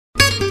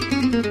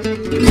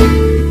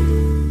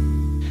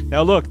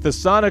Now look, the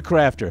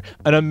Sonicrafter,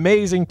 an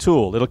amazing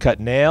tool. It'll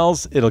cut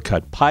nails, it'll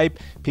cut pipe,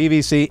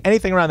 PVC,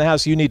 anything around the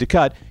house you need to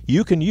cut,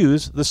 you can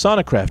use the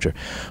Sonicrafter.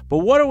 But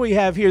what do we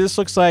have here? This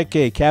looks like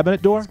a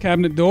cabinet door? It's a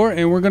cabinet door,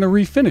 and we're going to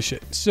refinish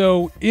it.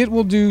 So it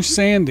will do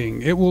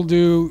sanding. It will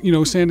do,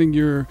 sanding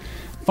your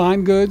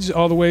fine goods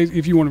all the way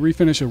if you want to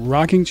refinish a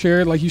rocking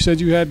chair like you said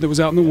you had that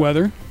was out in the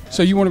weather.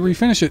 So you want to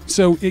refinish it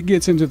so it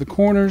gets into the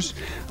corners.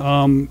 The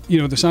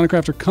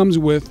Sonicrafter comes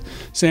with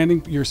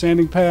your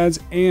sanding pads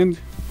and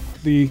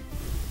the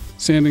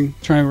sanding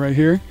triangle right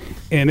here,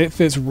 and it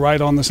fits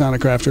right on the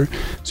Sonicrafter.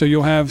 So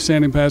you'll have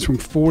sanding pads from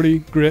 40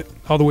 grit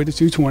all the way to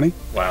 220.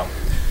 Wow.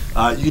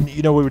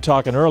 We were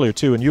talking earlier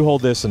too, and you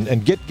hold this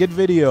and get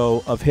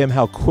video of him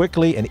how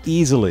quickly and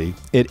easily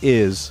it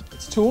is.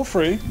 It's tool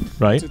free.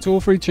 Right. It's a tool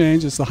free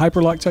change. It's the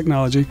Hyperlock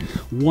technology,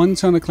 1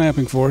 ton of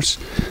clamping force.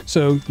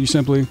 So you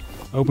simply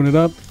open it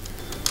up,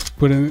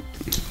 put in it.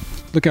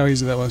 Look how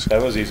easy that was.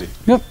 That was easy.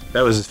 Yep.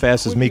 That was as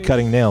fast as me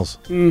cutting nails.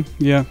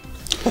 Yeah.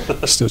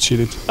 Still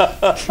cheated.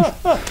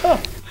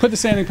 Put the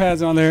sanding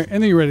pads on there,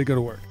 and then you're ready to go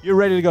to work. You're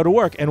ready to go to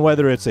work, and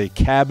whether it's a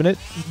cabinet,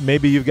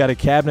 maybe you've got a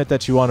cabinet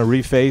that you want to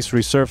reface,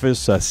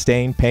 resurface,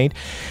 stain, paint.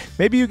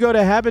 Maybe you go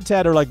to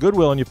Habitat or like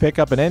Goodwill and you pick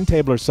up an end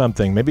table or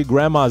something. Maybe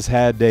grandma's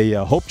had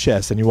a hope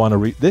chest and you want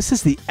to this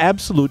is the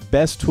absolute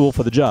best tool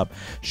for the job.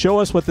 Show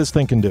us what this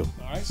thing can do.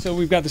 All right, so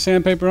we've got the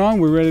sandpaper on.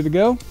 We're ready to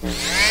go.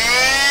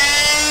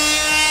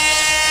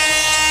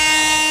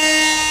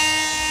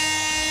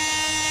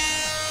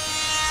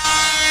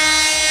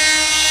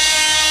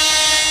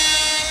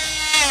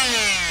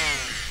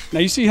 Now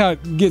you see how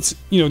it gets,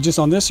 just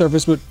on this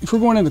surface, but if we're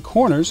going in the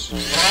corners,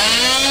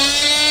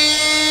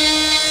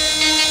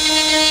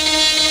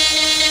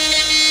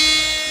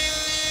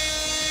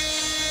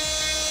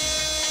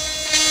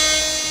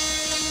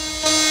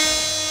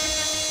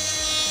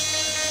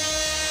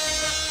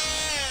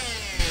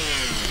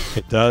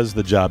 it does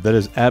the job. That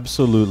is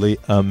absolutely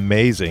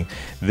amazing.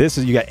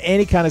 You got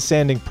any kind of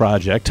sanding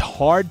project,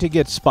 hard to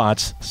get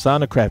spots,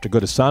 Sonicrafter. Go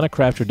to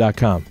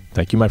sonicrafter.com.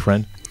 Thank you, my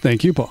friend.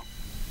 Thank you, Paul.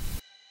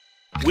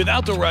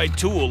 Without the right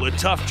tool, a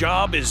tough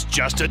job is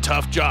just a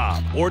tough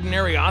job.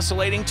 Ordinary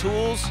oscillating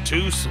tools,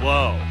 too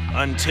slow.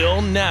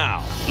 Until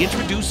now.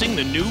 Introducing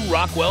the new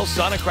Rockwell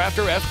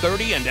Sonicrafter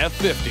F30 and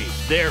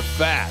F50. They're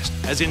fast,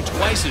 as in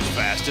twice as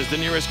fast as the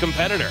nearest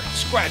competitor.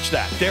 Scratch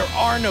that. There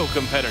are no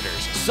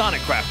competitors.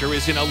 Sonicrafter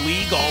is in a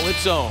league all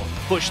its own.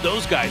 Push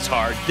those guys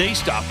hard, they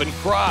stop and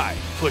cry.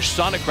 Push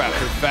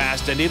Sonicrafter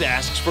fast and it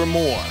asks for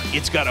more.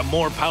 It's got a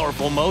more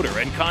powerful motor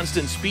and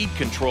constant speed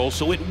control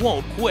so it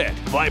won't quit.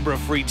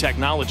 Vibra-free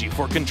technology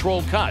for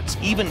controlled cuts.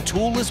 Even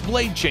toolless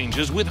blade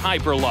changes with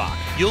Hyperlock.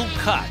 You'll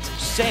cut,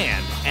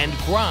 sand, and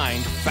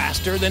grind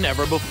faster than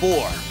ever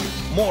before.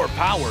 More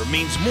power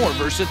means more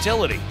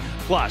versatility.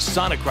 Plus,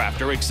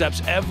 Sonicrafter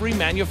accepts every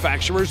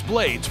manufacturer's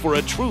blades for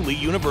a truly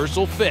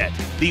universal fit.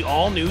 The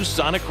all-new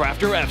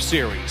Sonicrafter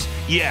F-Series.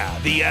 Yeah,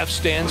 the F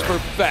stands for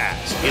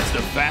fast. It's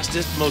the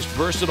fastest, most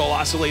versatile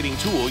oscillating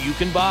tool you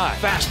can buy.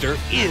 Faster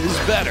is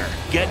better.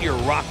 Get your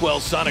Rockwell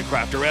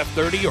Sonicrafter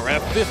F30 or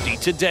F50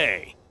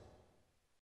 today.